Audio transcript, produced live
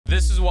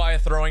This is why a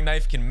throwing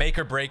knife can make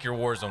or break your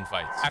Warzone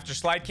fights. After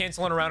slide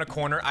canceling around a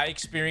corner, I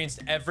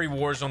experienced every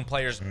Warzone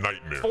player's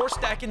nightmare. 4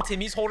 stacking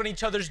Timmys holding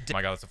each other's dick. Oh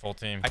my god, that's a full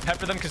team. I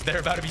pepper them because they're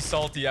about to be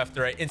salty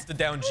after I insta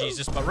down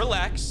Jesus, but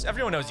relax.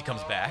 Everyone knows he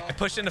comes back. I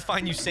pushed in to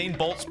find Usain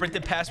Bolt,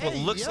 sprinted past what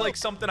looks like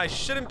something I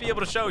shouldn't be able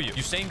to show you.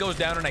 Usain goes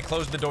down and I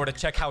close the door to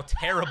check how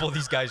terrible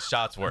these guys'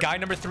 shots were. Guy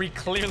number 3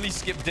 clearly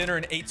skipped dinner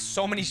and ate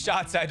so many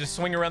shots I had to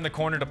swing around the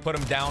corner to put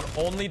him down,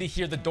 only to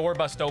hear the door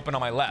bust open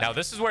on my left. Now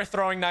this is where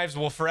throwing knives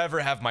will forever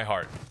have my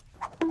heart.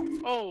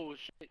 Oh,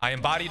 shit. I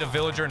embodied a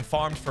villager and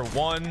farmed for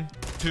 1,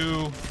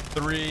 2,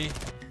 3,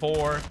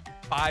 4,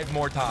 5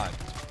 more times.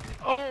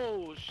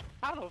 Oh, shit.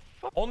 How the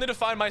fuck? Only to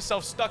find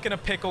myself stuck in a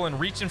pickle and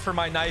reaching for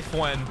my knife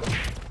when...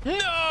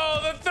 No!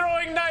 The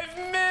throwing knife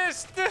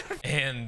missed! And